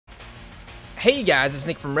Hey guys, it's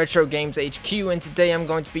Nick from Retro Games HQ, and today I'm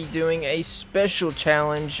going to be doing a special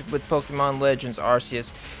challenge with Pokemon Legends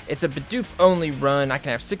Arceus. It's a Bidoof only run. I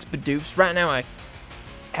can have 6 Bidoofs. Right now I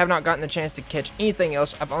have not gotten the chance to catch anything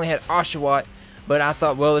else. I've only had Oshawott, but I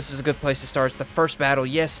thought, well, this is a good place to start. It's the first battle.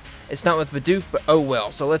 Yes, it's not with Bidoof, but oh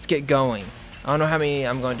well. So let's get going. I don't know how many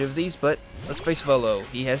I'm going to do with these, but let's face Volo.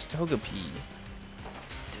 He has Togepi.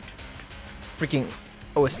 Freaking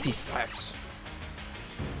OST slaps.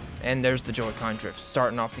 And there's the Joy-Con drift,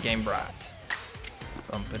 starting off the game bright.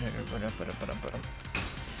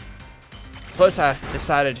 Plus, I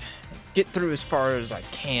decided to get through as far as I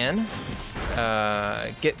can.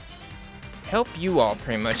 Help you all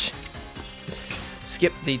pretty much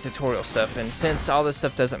skip the tutorial stuff. And since all this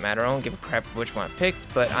stuff doesn't matter, I don't give a crap which one I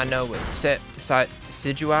picked. But I know what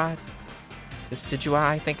Decidueye,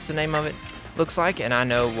 I think is the name of it, looks like, and I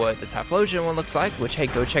know what the Typhlosion one looks like, which, hey,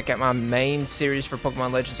 go check out my main series for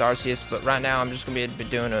Pokemon Legends Arceus, but right now I'm just going to be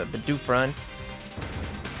doing a Bidoof run,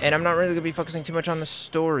 and I'm not really going to be focusing too much on the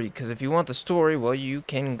story, because if you want the story, well, you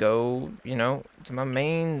can go, you know, to my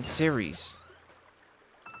main series.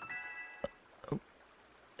 Oh,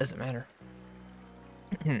 doesn't matter.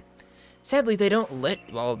 Sadly, they don't let,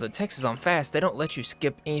 while the text is on fast, they don't let you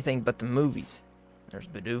skip anything but the movies. There's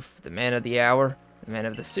Bidoof, the man of the hour, the man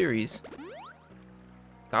of the series.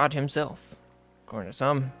 God himself, according to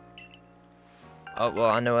some. Oh, well,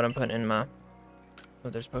 I know what I'm putting in my... Oh,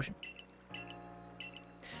 there's a potion.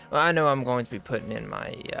 Well, I know I'm going to be putting in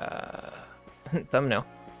my thumbnail.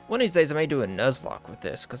 One of these days I may do a Nuzlocke with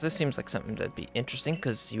this, because this seems like something that'd be interesting,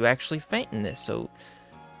 because you actually faint in this, so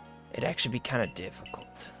it'd actually be kind of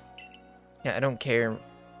difficult. Yeah, I don't care.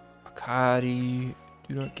 Akari,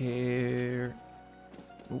 do not care.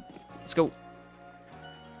 Oop, let's go.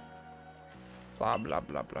 Blah, blah,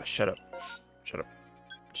 blah, blah. Shut up. Shut up.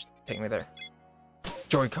 Just take me there.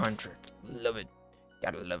 Joy-Con drift. Love it.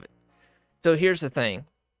 Gotta love it. So here's the thing.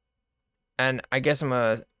 And I guess I'm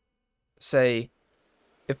gonna say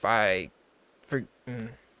if I'm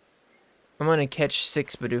gonna catch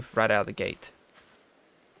 6 Bidoof right out of the gate.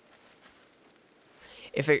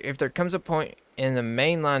 If there comes a point in the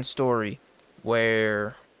mainline story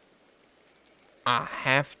where I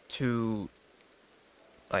have to,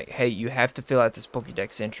 like, hey, you have to fill out this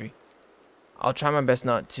Pokédex entry, I'll try my best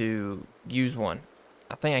not to use one.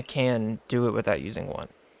 I think I can do it without using one.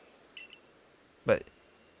 But,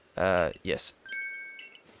 yes.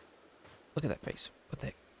 Look at that face. What the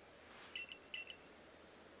heck?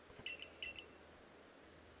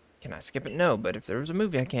 Can I skip it? No, but if there was a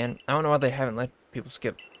movie, I can. I don't know why they haven't let people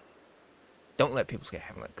skip. Don't let people skip.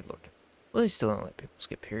 Haven't let, good lord. Well, they still don't let people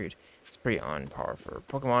skip, period. It's pretty on par for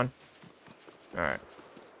Pokemon. Alright.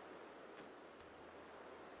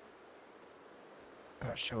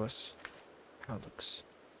 Show us how it looks.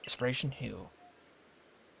 Inspiration Hill.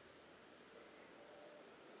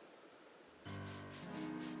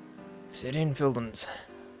 Sit in, Fieldens.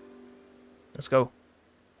 Let's go.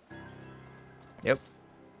 Yep.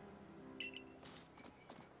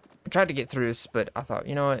 I tried to get through this, but I thought,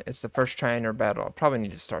 you know what? It's the first trainer battle. I'll probably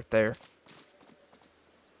need to start there.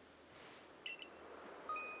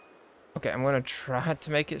 Okay, I'm going to try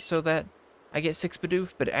to make it so that I get 6 Bidoof,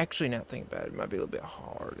 but actually, now thinking about it, it might be a little bit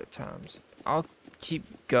hard at times. I'll keep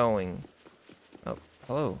going. Oh,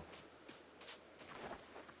 hello.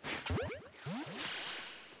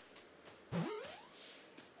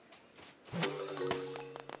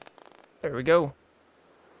 There we go.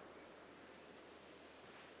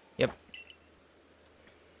 Yep.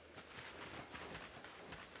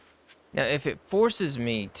 Now, if it forces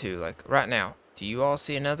me to, like, right now, do you all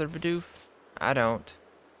see another Bidoof? I don't.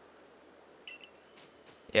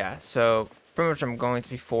 Yeah, so pretty much I'm going to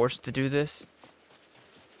be forced to do this.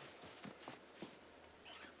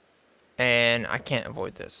 And I can't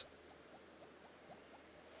avoid this.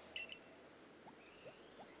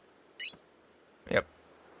 Yep.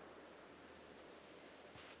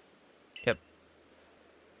 Yep.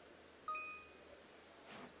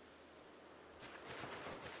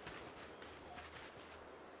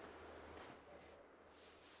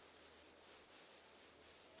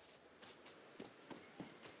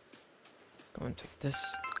 Go and take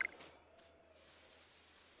this.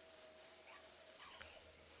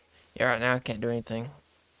 Yeah, right now I can't do anything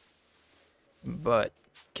but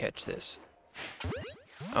catch this.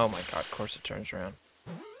 Oh my god, of course it turns around.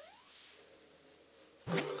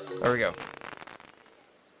 There we go.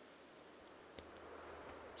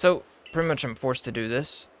 So, pretty much I'm forced to do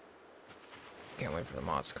this. Can't wait for the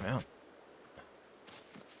mods to come out.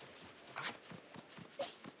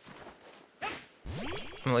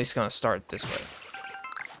 I'm at least gonna start this way.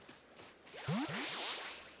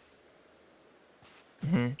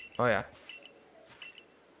 Oh, yeah.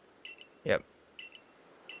 Yep.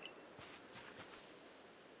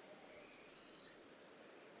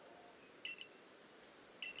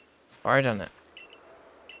 Already done that.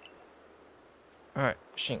 Alright,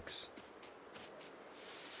 Shinx.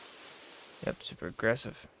 Yep, super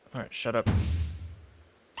aggressive. Alright, shut up.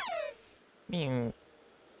 Meow.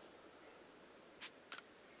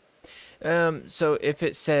 So if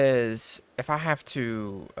it says, if I have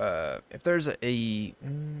to, if there's a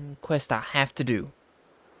quest I have to do,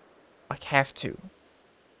 like have to,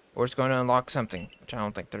 or it's going to unlock something, which I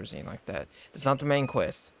don't think there's anything like that. It's not the main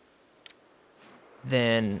quest.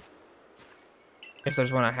 Then, if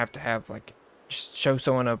there's one I have to have, like, just show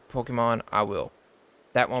someone a Pokemon, I will.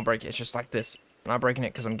 That won't break it. It's just like this. I'm not breaking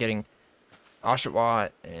it because I'm getting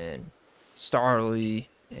Oshawott and Starly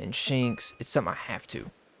and Shinx. It's something I have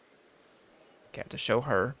to. Okay, I have to show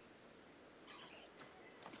her.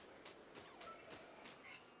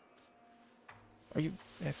 Are you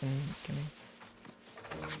effing kidding me?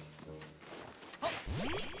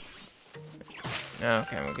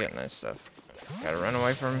 Okay, I'm getting this stuff. Gotta run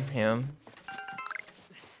away from him.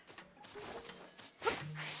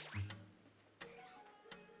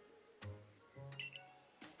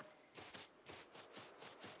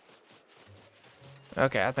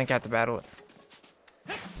 Okay, I think I have to battle it.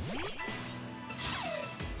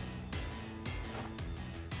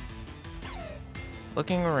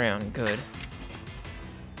 Looking around, good.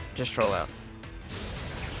 Just roll out.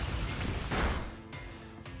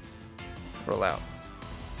 Roll out.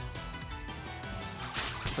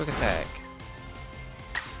 Quick attack.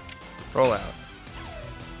 Roll out.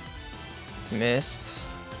 Missed.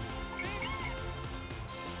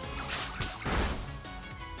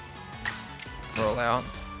 Roll out.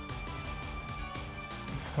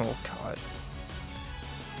 Oh god.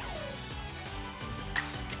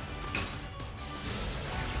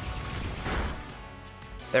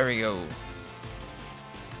 There we go.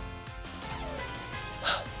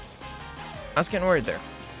 I was getting worried there.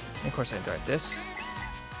 And of course I got this.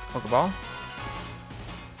 Pokeball.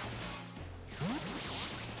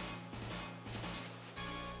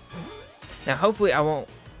 Now hopefully I won't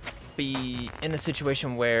be in a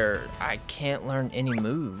situation where I can't learn any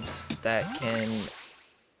moves that can...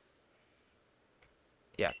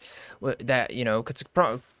 Yeah. That, you know, because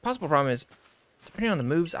the possible problem is, depending on the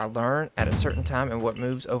moves I learn at a certain time and what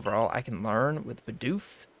moves overall I can learn with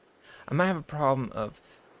Bidoof, I might have a problem of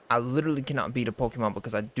I literally cannot beat a Pokemon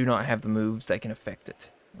because I do not have the moves that can affect it.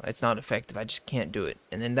 It's not effective. I just can't do it.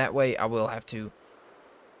 And then that way I will have to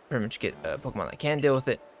pretty much get a Pokemon that can deal with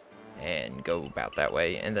it and go about that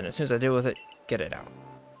way. And then as soon as I deal with it, get it out.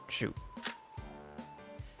 Shoot.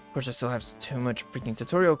 Of course, I still have too much freaking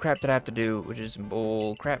tutorial crap that I have to do, which is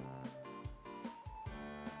bull crap.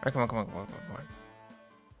 Alright, come on, come on, come on, come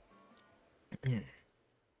on.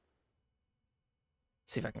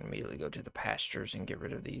 See if I can immediately go to the pastures and get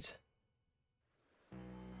rid of these.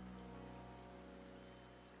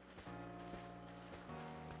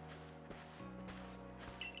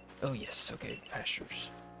 Oh yes, okay,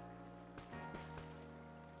 pastures.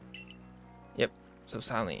 Yep, so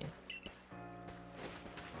Silene.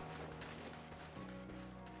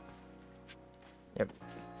 Yep.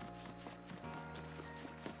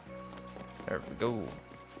 There we go.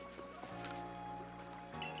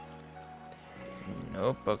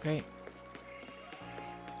 Nope, okay.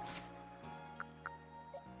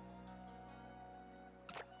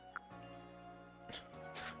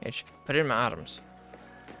 Put it in my items.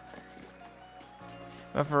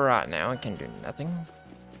 But for right now, I can do nothing.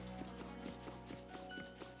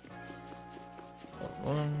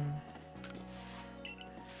 One.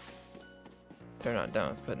 They're not done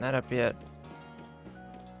with putting that up yet.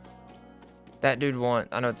 That dude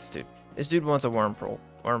I know this dude. This dude wants a Wurmple.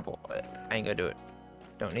 Wurmple. I ain't gonna do it.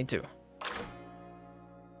 Don't need to.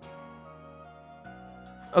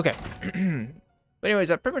 Okay. But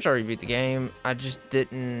anyways, I pretty much already beat the game. I just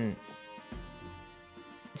didn't...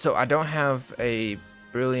 So I don't have a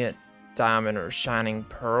Brilliant Diamond or Shining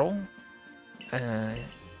Pearl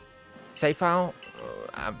save file.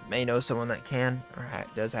 I may know someone that can or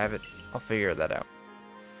does have it. I'll figure that out.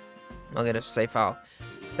 I'll get a save file.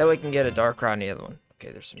 That way I can get a Darkrai and the other one.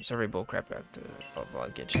 Okay, there's some survey bull crap I have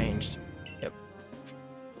to get changed. Yep.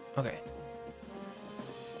 Okay.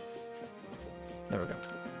 There we go.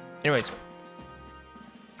 Anyways.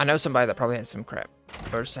 I know somebody that probably has some crap.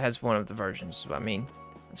 Or has one of the versions, I mean.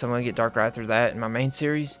 So I'm going to get Darkrai through that in my main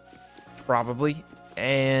series. Probably.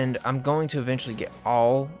 And I'm going to eventually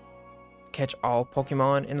catch all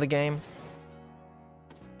Pokemon in the game.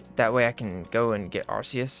 That way I can go and get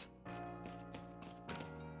Arceus.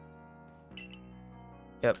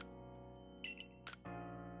 Yep.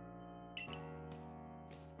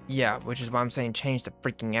 Yeah, which is why I'm saying change the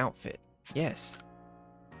freaking outfit. Yes.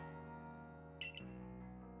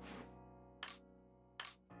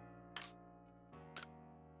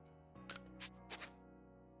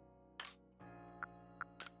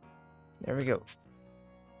 There we go.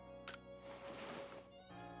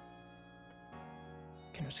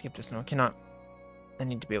 Can I skip this? No, I cannot. I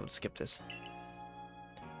need to be able to skip this.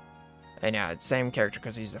 And yeah, it's same character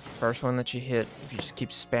because he's the first one that you hit if you just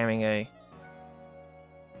keep spamming A.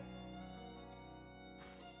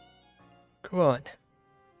 Come on.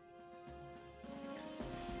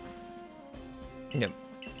 Yep.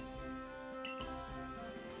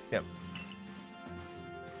 Yep.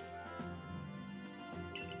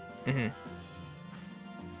 Mm-hmm.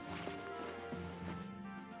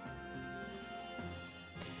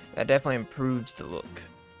 That definitely improves the look.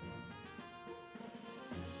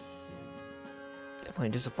 Definitely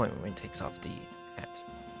a disappointment when he takes off the hat.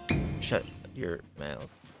 Shut your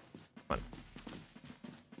mouth. Come on.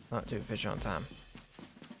 Not too efficient on time.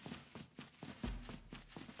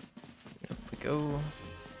 Up we go.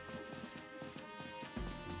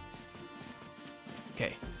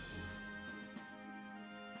 Okay.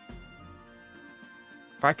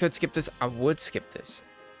 If I could skip this, I would skip this.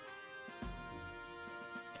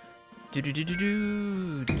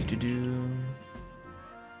 Do-do-do-do-do. Do-do-do.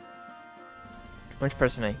 Which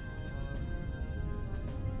person A?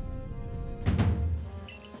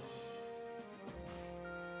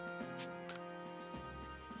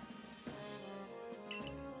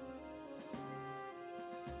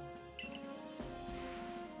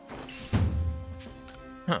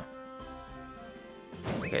 Huh.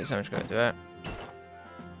 Okay, so I'm just gonna do that.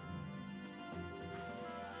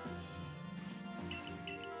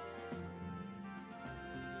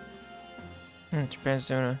 Japan's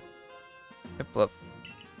doing a hip flip.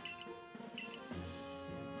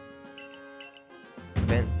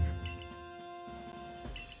 Vent.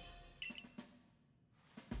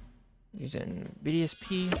 Using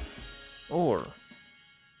BDSP or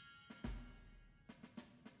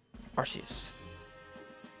Arceus.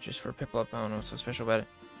 Just for pip up, I don't know what's so special about it.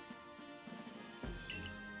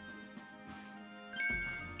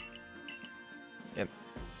 Yep.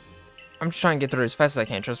 I'm just trying to get through as fast as I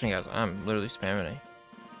can. Trust me, guys. I'm literally spamming it.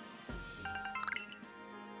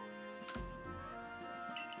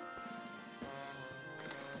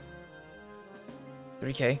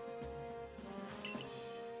 3K.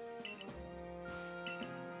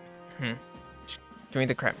 Give me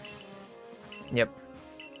the crap. Yep.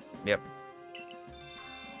 Yep.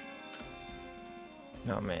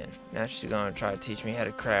 Oh man, now she's gonna try to teach me how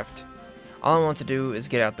to craft. All I want to do is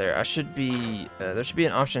get out there. I should be, there should be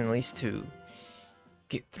an option at least to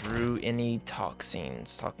get through any talking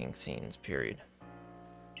scenes, period.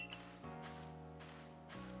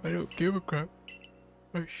 I don't give a crap.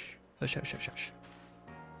 Hush. Hush, hush, hush, hush.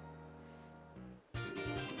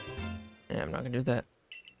 Yeah, I'm not gonna do that.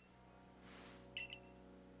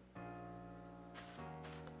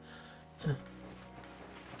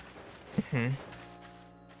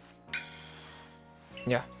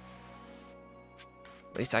 Yeah.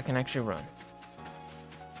 At least I can actually run.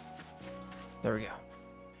 There we go.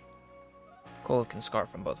 Cool looking scarf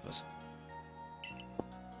from both of us.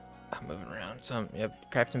 I'm moving around some.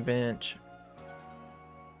 Yep, crafting bench.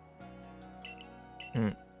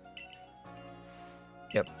 Yep.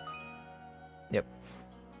 Yep. Yep.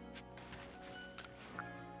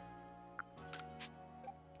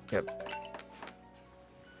 Yep.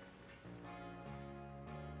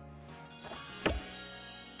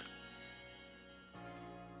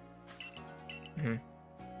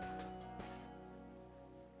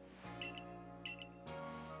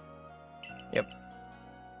 Yep.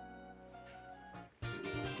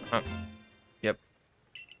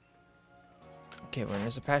 Okay, when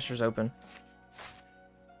there's a pasture's open.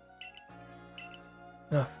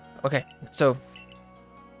 Okay, so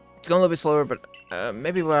it's going a little bit slower, but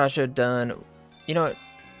maybe what I should have done. You know what?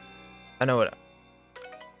 I know what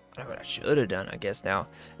I should have done. I guess now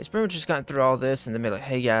it's pretty much just gotten through all this and then be like,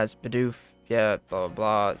 hey guys, Bidoof, yeah, blah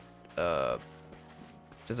blah blah.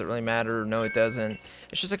 Does it really matter? No, it doesn't.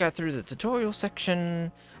 It's just I got through the tutorial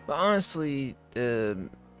section, but honestly,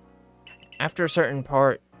 after a certain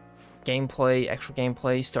part, actual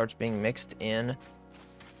gameplay starts being mixed in.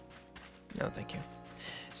 No, thank you.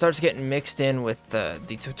 Starts getting mixed in with the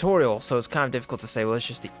tutorial, so it's kind of difficult to say, well, it's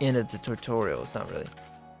just the end of the tutorial. It's not really.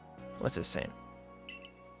 What's this saying?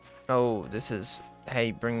 Oh, this is,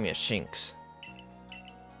 hey, bring me a Shinx.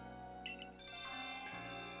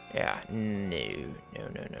 Yeah, no.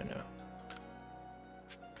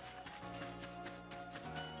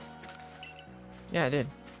 Yeah, I did.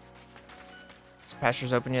 Is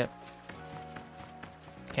pastures open yet?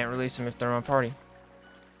 Can't release them if they're on party.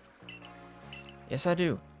 Yes, I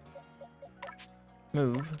do.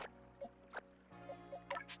 Move.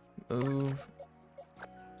 Move.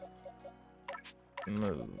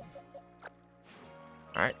 Move.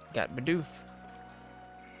 Alright, got Bidoof.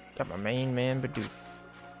 Got my main man Bidoof.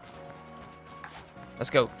 Let's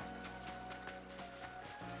go.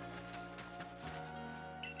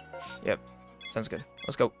 Yep, sounds good.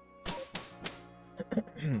 Let's go.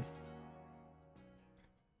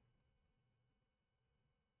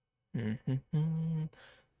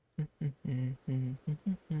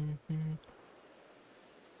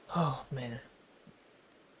 Oh, man.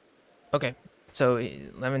 Okay, so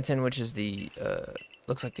Lemonton, which is the,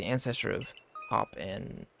 looks like the ancestor of Hop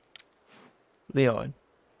and Leon.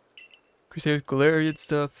 Because he has Galarian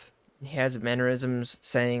stuff. He has mannerisms,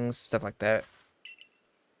 sayings, stuff like that.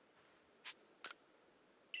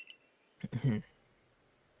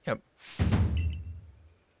 Yep.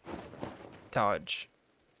 Dodge.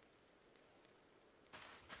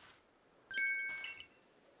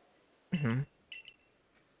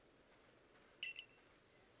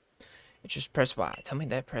 It's just press Y. Tell me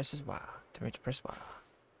that presses Y. Tell me to press Y.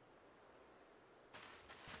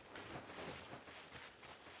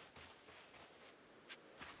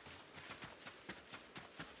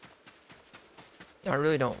 I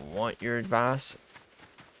really don't want your advice.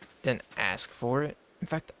 Then ask for it. In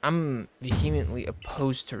fact, I'm vehemently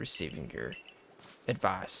opposed to receiving your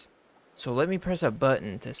advice. So let me press a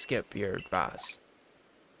button to skip your advice.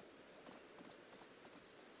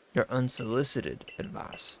 Your unsolicited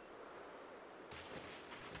advice.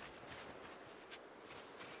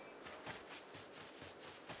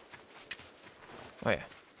 Oh yeah.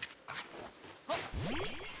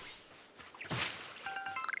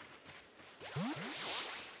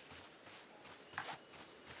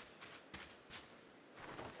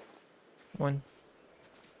 One.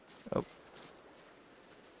 Oh.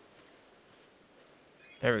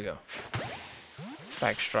 There we go.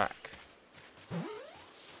 Back strike.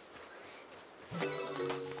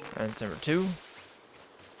 That's number 2.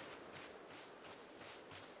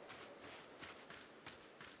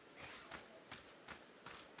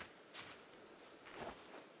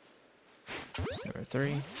 Number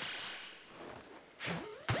 3.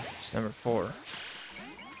 It's number 4.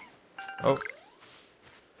 Oh.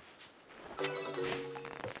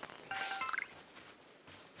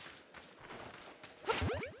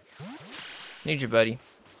 Need you, buddy.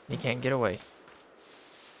 You can't get away.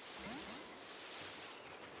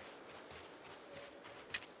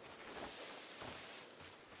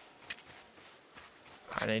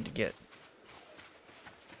 I need to get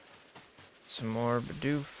some more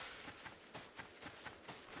Bidoof.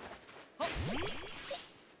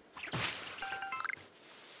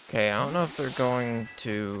 Okay, I don't know if they're going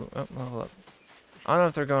to... Oh, hold up. I don't know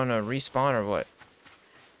if they're going to respawn or what.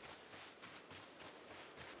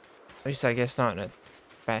 At least I guess not in a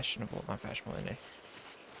fashionable, not fashionable, in a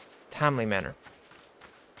timely manner.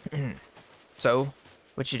 So,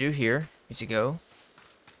 what you do here is you go...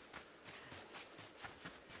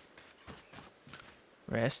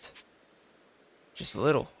 Rest. Just a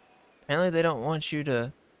little. Apparently they don't want you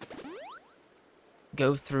to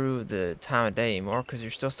go through the time of day anymore because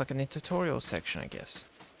you're still stuck in the tutorial section, I guess.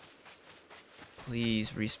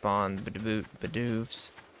 Please respawn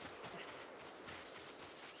Bidoofs.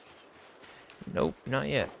 Nope, not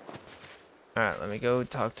yet. Alright, let me go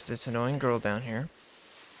talk to this annoying girl down here.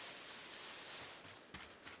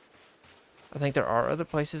 I think there are other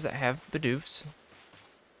places that have Bidoofs.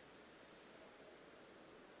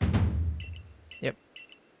 Yep.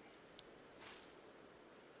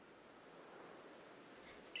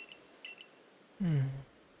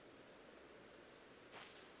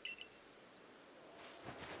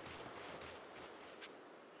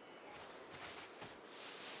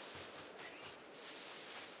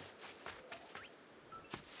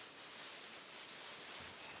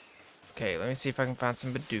 Okay, let me see if I can find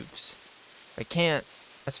some Bidoofs. If I can't,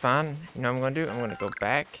 that's fine. You know what I'm going to do? I'm going to go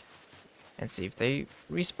back and see if they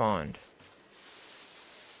respawned.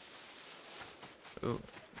 Ooh,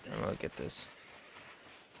 I'm going to get this.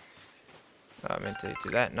 I meant to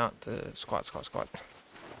do that, not the squat.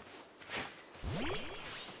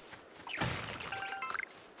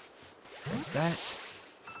 There's that.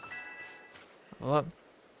 Level up.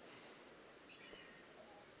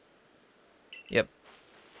 Yep.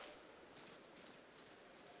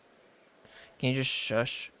 Can you just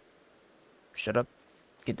shush? Shut up.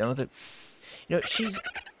 Get done with it. You know, she's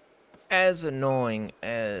as annoying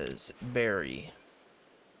as Barry.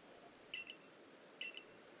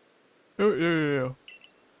 Oh, yeah.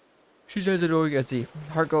 She's as annoying as the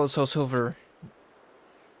Heart Gold, Soul Silver,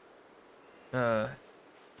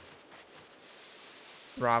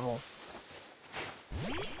 rival.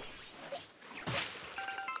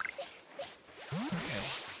 Okay.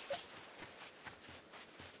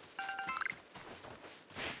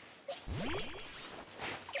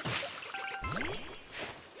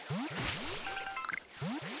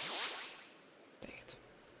 Dang it.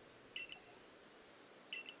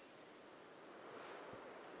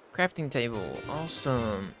 Crafting table,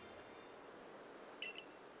 awesome.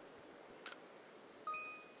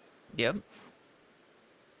 Yep.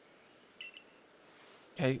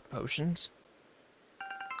 Okay, potions.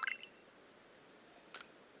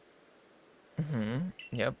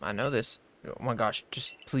 Yep, I know this. Oh my gosh,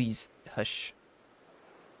 just please hush.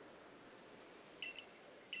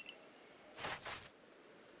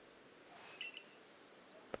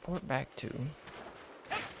 Report back to.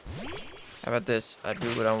 How about this? I do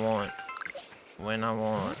what I want when I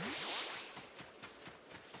want.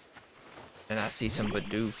 And I see some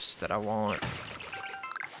Bidoofs that I want.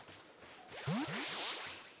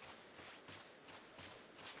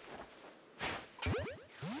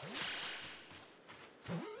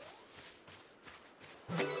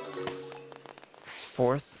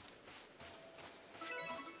 Fourth.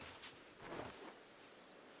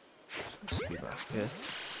 Supposed to be about fifth.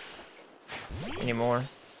 Any more?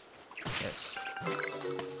 Yes.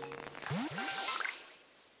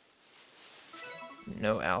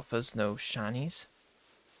 No alphas, no shinies.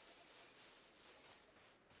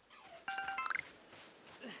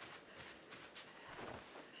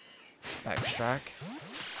 Backstrack.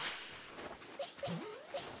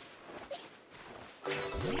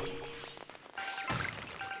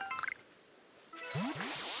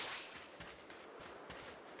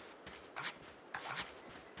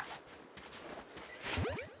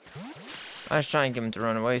 I was trying to get him to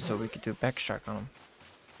run away so we could do a backstrack on him.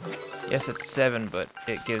 Yes, it's 7, but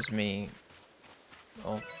it gives me,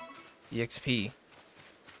 well, EXP.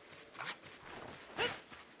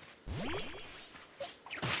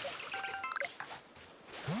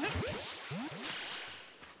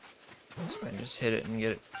 So I can just hit it and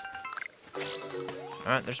get it.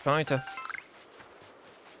 Alright, there's Ponyta.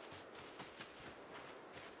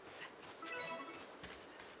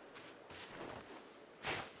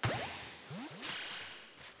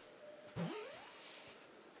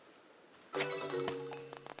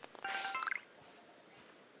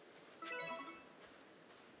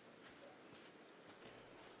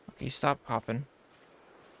 Okay, stop popping.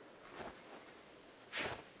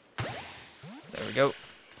 There we go.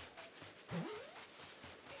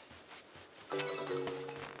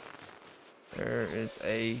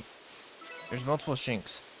 There's multiple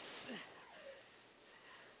Shinx.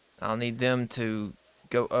 I'll need them to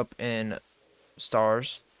go up in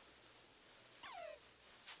stars.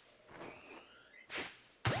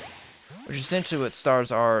 Which essentially what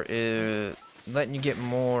stars are is letting you get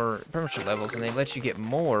more permature levels, and they let you get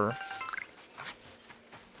more.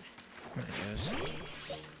 There it goes.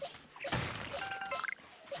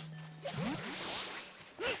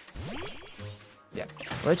 Yeah,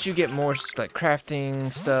 lets you get more like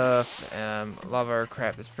crafting stuff. A lot of our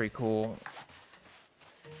crap is pretty cool.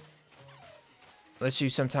 Lets you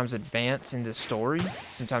sometimes advance in the story.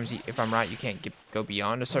 Sometimes, if I'm right, you can't go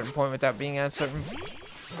beyond a certain point without being at a certain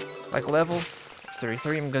like level.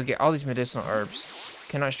 33. I'm gonna get all these medicinal herbs.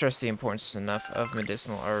 Cannot stress the importance enough of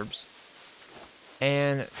medicinal herbs.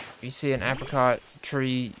 And you see an apricot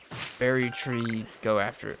tree, berry tree, go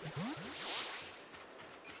after it.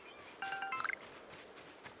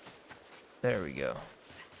 There we go.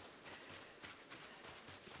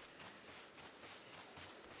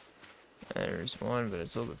 There's one, but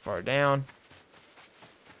it's a little bit far down.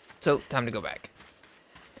 So, time to go back.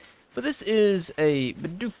 But this is a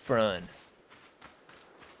Bidoof run.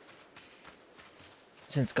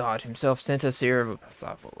 Since God himself sent us here, I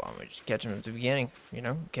thought, well, why don't we just catch him at the beginning? You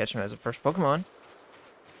know, catch him as a first Pokemon.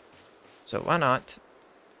 So why not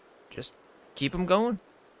just keep him going?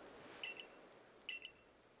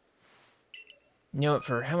 You know what,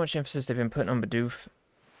 for how much emphasis they've been putting on Bidoof,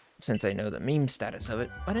 since they know the meme status of it,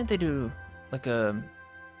 why didn't they do like a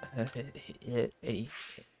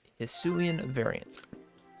Hisuian variant?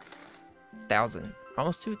 1,000,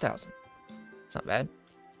 almost 2,000. It's not bad.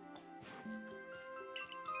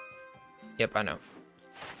 Yep, I know.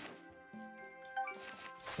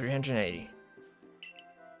 380.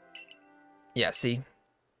 Yeah, see?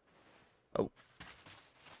 Oh.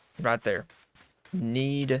 Right there.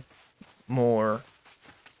 Need more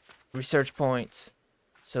research points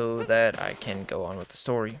so that I can go on with the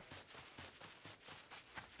story.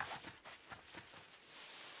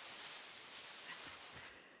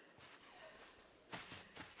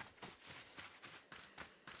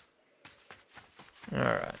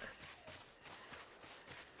 Alright.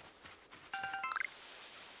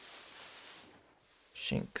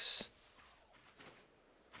 Shinx.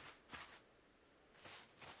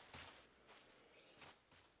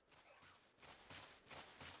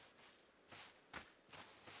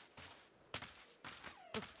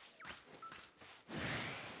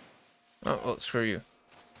 Oh, well, screw you.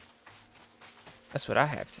 That's what I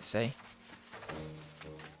have to say.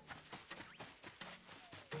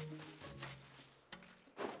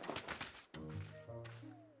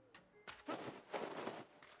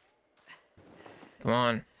 Come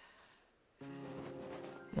on.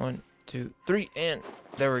 1, 2, 3, and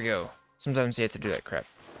there we go. Sometimes you have to do that crap.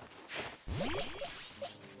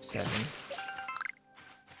 7.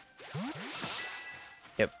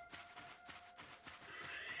 Yep.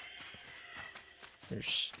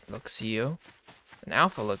 There's Luxio. An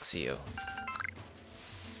Alpha Luxio.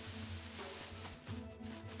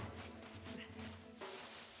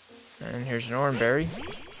 And here's an Oranberry.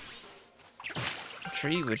 A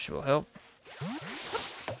tree, which will help.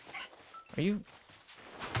 Are you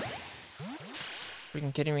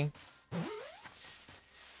freaking kidding me?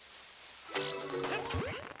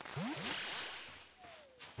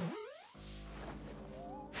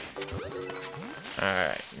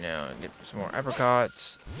 Alright, now get some more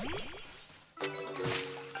apricots. Need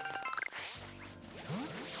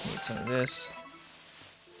some of this.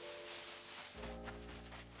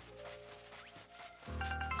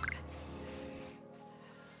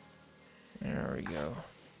 There we go.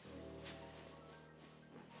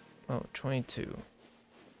 Oh, 22.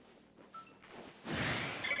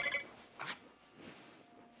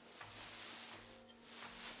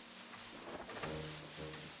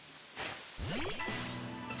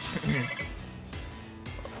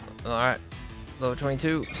 Alright. Level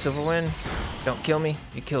 22. Silver win. Don't kill me.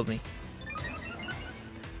 You killed me.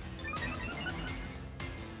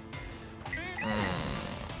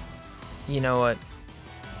 You know what?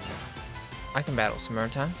 I can battle some more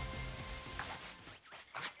time.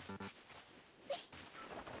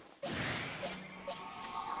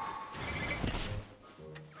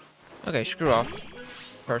 Okay, screw off.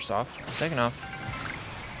 First off. Second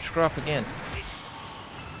off. Screw off again.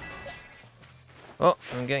 Oh,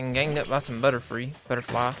 I'm getting ganged up by some butterfly. Butter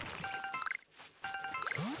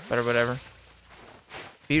whatever.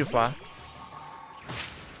 Beautifly.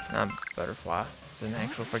 Not butterfly. It's an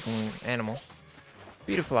actual freaking animal.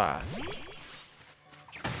 Beautifly.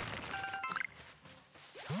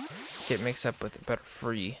 Get mixed up with the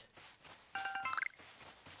butterfree.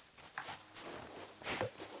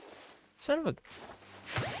 Son of a...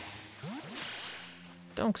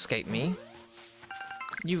 Don't escape me.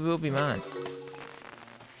 You will be mine.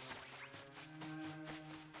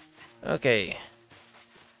 Okay.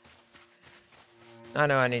 I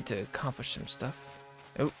know I need to accomplish some stuff.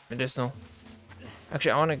 Oh, medicinal.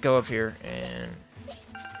 Actually, I want to go up here and...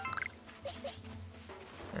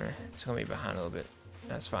 It's going to be behind a little bit.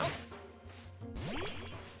 That's fine.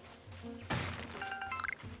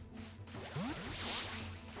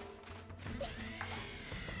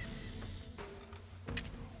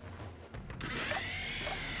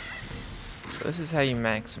 So this is how you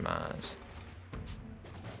maximize.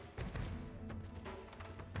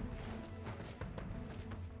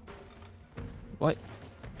 What?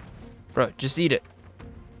 Bro, just eat it.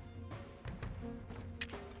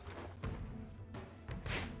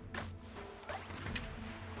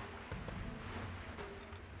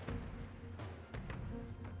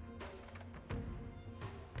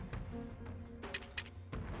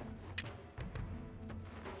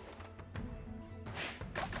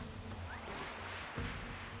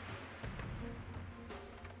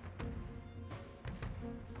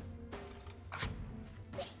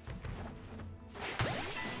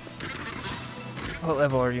 What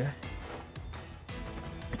level are you?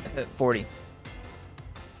 At 40.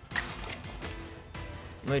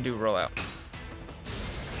 Let me do rollout.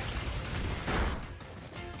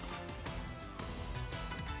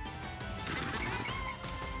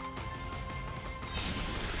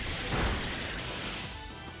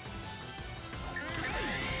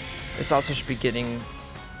 This also should be getting...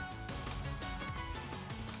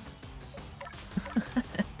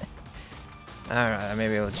 Alright, I may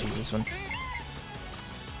be able to choose this one.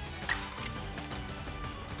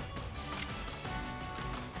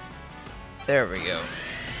 There we go.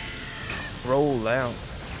 Roll out.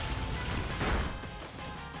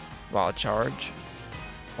 Wild charge.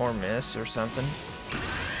 Or miss or something.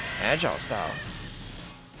 Agile style.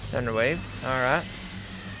 Thunder wave. Alright.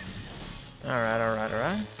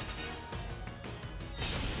 Alright.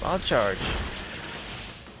 Wild charge.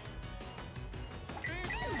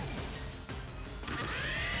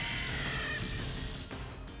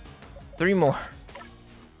 3 more.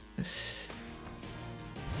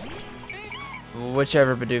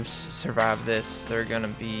 Whichever Bidoofs survive this, they're gonna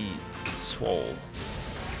be swole.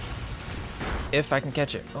 If I can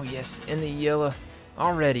catch it. Oh yes, in the yellow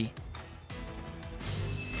already.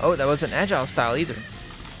 Oh, that wasn't agile style either.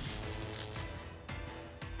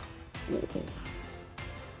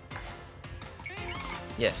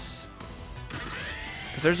 Yes.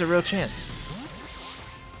 Because there's a real chance.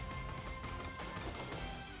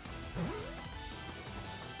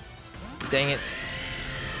 Dang it.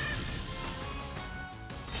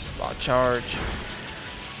 Ball charge.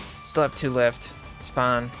 Still have 2 left. It's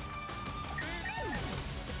fine.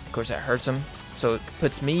 Of course, that hurts him. So it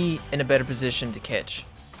puts me in a better position to catch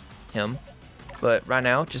him. But right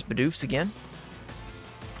now, just Bidoofs again.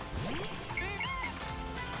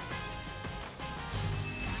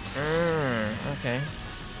 Okay.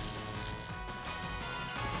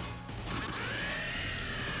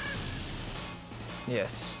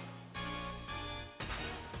 Yes.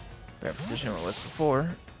 Better position than it was before.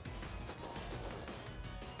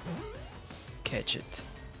 Catch it.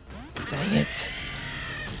 Dang it.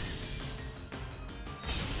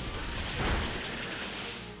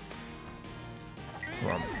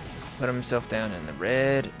 Come on. Put himself down in the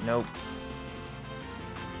red. Nope.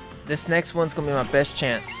 This next one's gonna be my best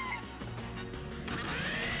chance.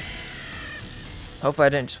 Hopefully I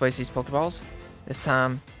didn't just waste these Pokeballs. This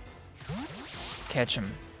time, catch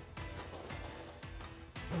him.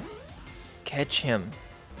 Catch him.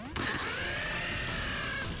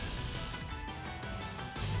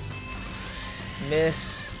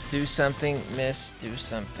 Miss, do something. Miss, do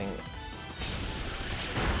something.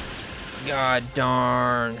 God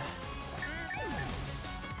darn.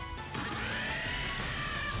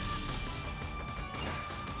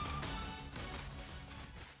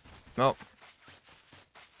 Oh.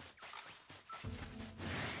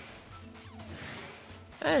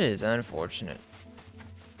 That is unfortunate.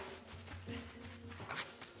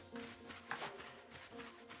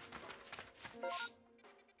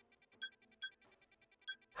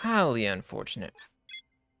 Highly unfortunate.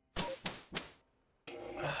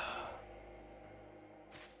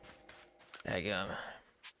 Daggum.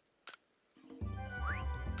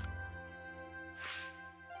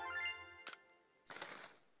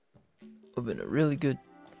 Would have been a really good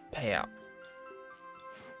payout.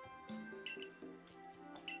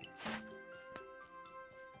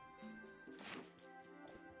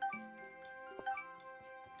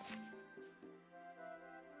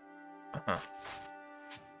 Uh-huh.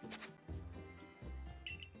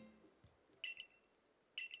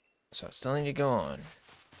 So I still need to go on.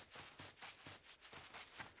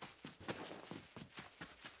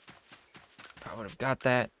 If I would have got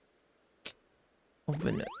that,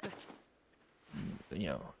 open it. You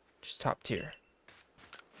know, just top tier.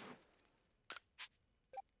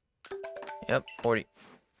 Yep, 40.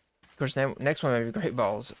 Of course, next one maybe great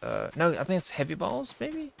balls. No, I think it's heavy balls,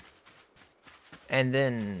 maybe. And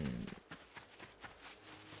then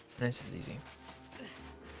this is easy.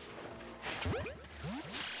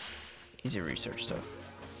 Easy research stuff.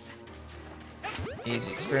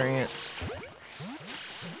 Easy experience.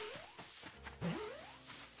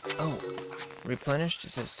 Oh, replenished?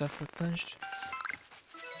 Is that stuff replenished?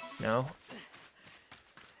 No.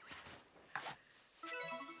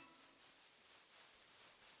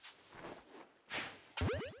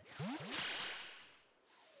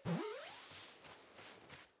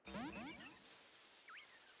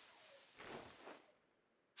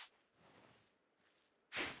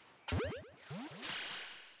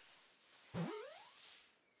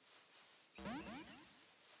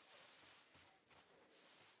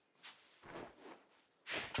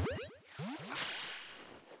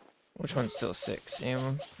 Which one's still 6? Any of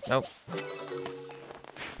them? Nope.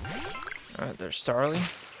 Alright, there's Starly.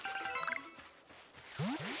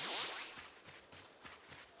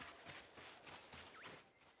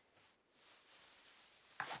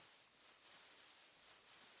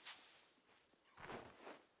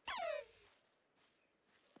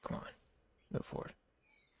 Come on. Move forward.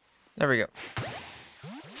 There we go.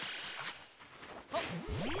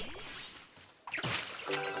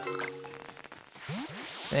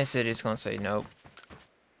 They said he's gonna say nope.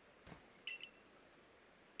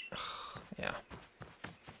 Yeah.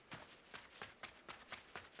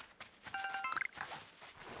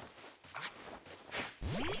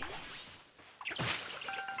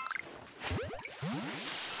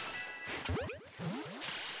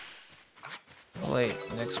 Wait,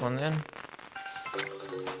 next one then.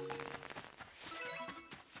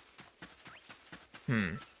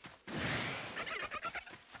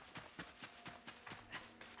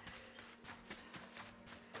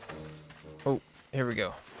 Oh, here we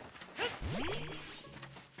go.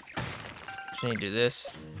 Just need to do this.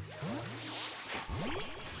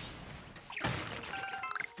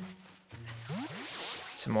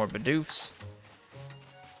 Some more Bidoofs.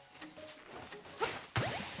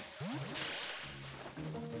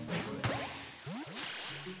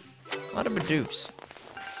 A lot of Bidoofs.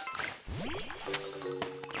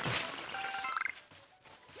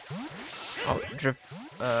 Oh,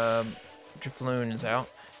 Drifloon is out.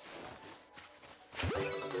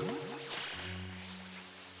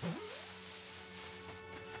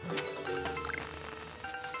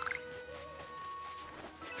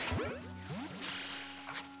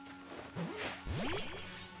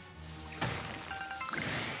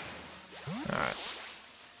 Alright.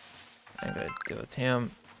 I'm gonna go with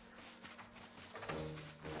him.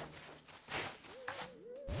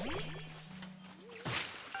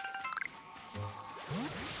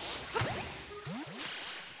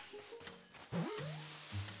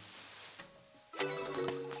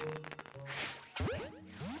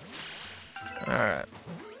 Alright.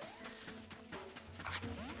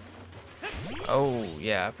 Oh,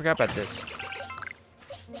 yeah, I forgot about this.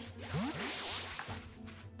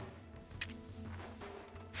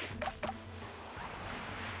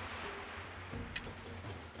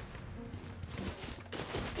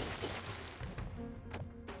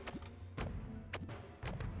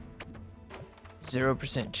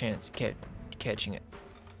 %0 chance catching it.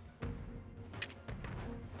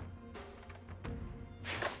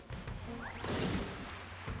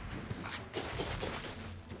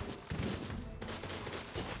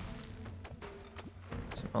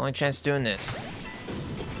 It's my only chance doing this.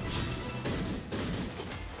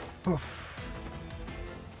 Oof.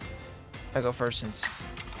 I go first since.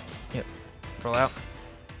 Yep. Roll out.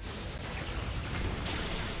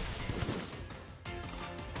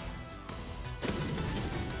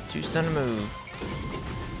 Two stun to move.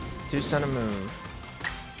 Two stun to move.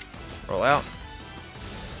 Roll out.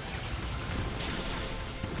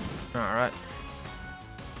 Alright.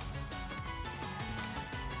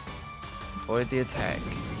 Avoid the attack.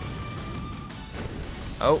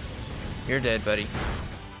 Oh, you're dead, buddy.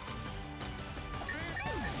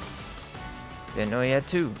 Didn't know he had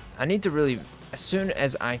two. I need to really, as soon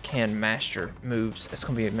as I can, master moves. It's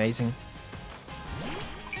gonna be amazing.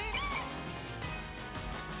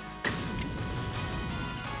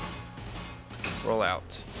 Roll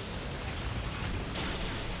out.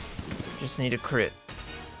 Just need a crit.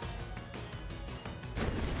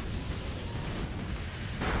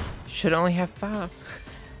 Should only have 5.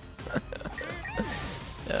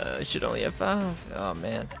 Should only have 5. Oh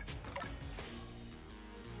man.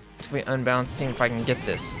 It's gonna be an unbalanced team if I can get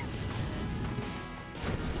this.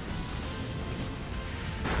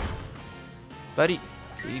 Buddy,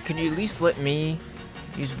 can you at least let me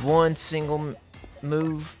use one single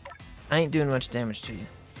move? I ain't doing much damage to you.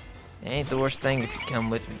 It ain't the worst thing if you come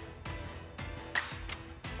with me.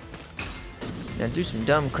 Now do some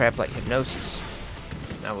dumb crap like hypnosis.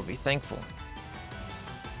 And I will be thankful.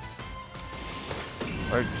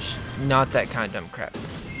 Or not that kind of dumb crap.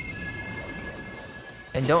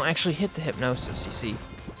 And don't actually hit the hypnosis, you see.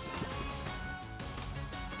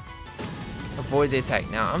 Avoid the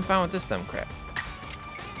attack. Now I'm fine with this dumb crap.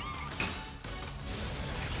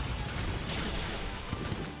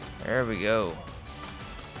 There we go.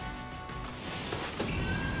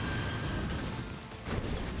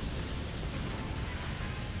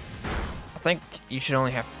 I think you should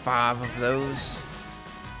only have 5 of those.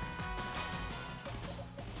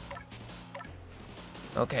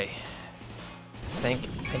 Okay. I think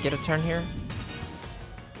I get a turn here.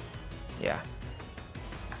 Yeah.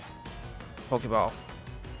 Pokeball.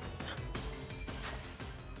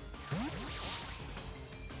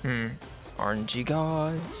 RNG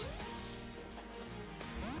gods.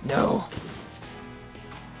 No.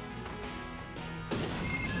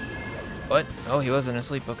 What? Oh, he wasn't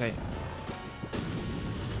asleep. Okay.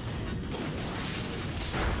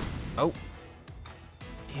 Oh.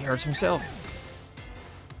 He hurts himself.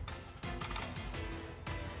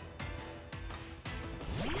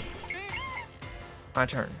 My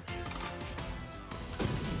turn.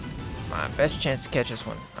 My best chance to catch this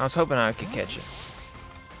one. I was hoping I could catch it.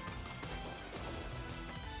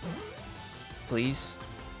 Please.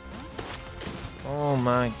 Oh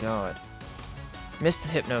my god. Missed the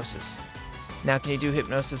hypnosis. Now can you do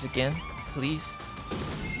hypnosis again? Please?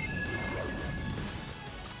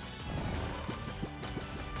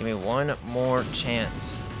 Give me one more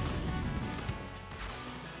chance.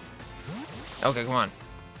 Okay, come on.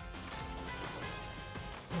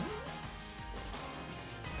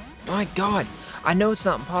 My god. I know it's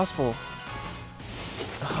not impossible.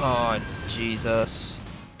 Oh, Jesus.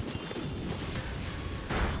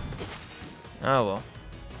 Oh, well.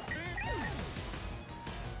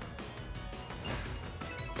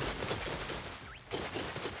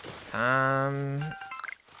 Time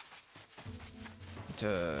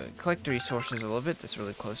to collect the resources a little bit. That's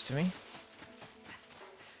really close to me.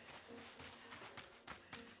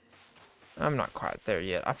 I'm not quite there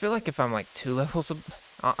yet. I feel like if I'm like 2 levels up,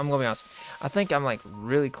 I'm gonna be honest. I think I'm like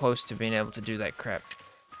really close to being able to do that crap.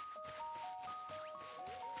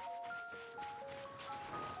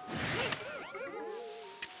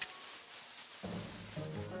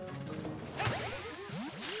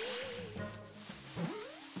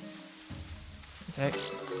 Okay.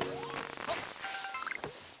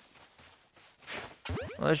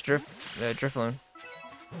 Well, there's Drifloon.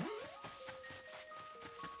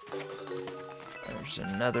 There's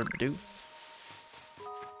another Bidoof.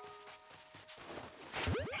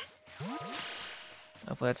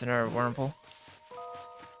 Hopefully that's another Wurmple.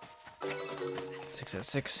 6 out of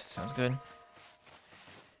 6. Sounds good.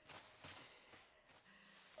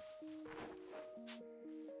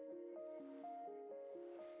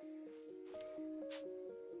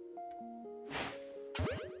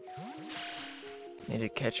 Need to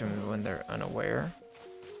catch them when they're unaware.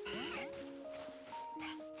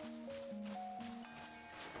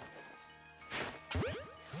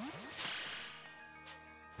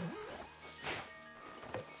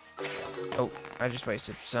 Oh, I just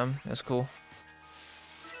wasted some. That's cool.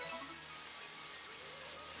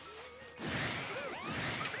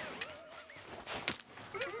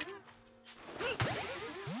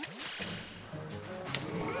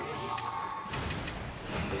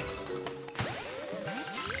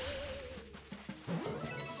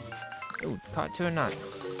 Oh, caught 2 and 9.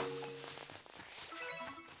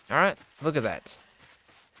 Alright, look at that.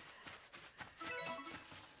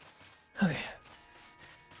 Okay.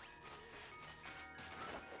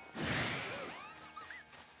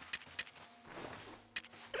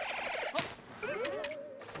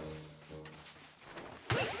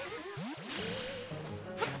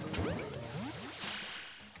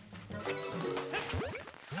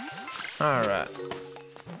 Alright.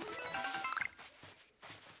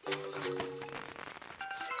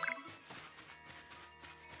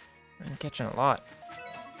 I'm catching a lot.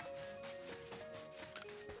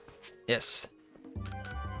 Yes.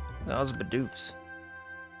 That was Bidoofs.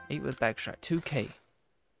 8 with backshot. 2K.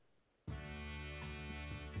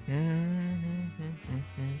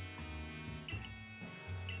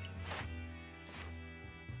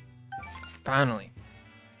 Finally.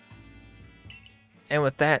 And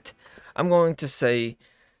with that, I'm going to say,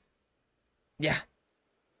 yeah,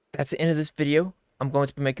 that's the end of this video. I'm going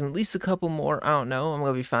to be making at least a couple more. I don't know. I'm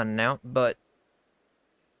going to be finding out. But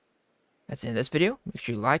that's the end of this video. Make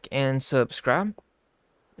sure you like and subscribe.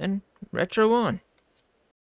 And retro on.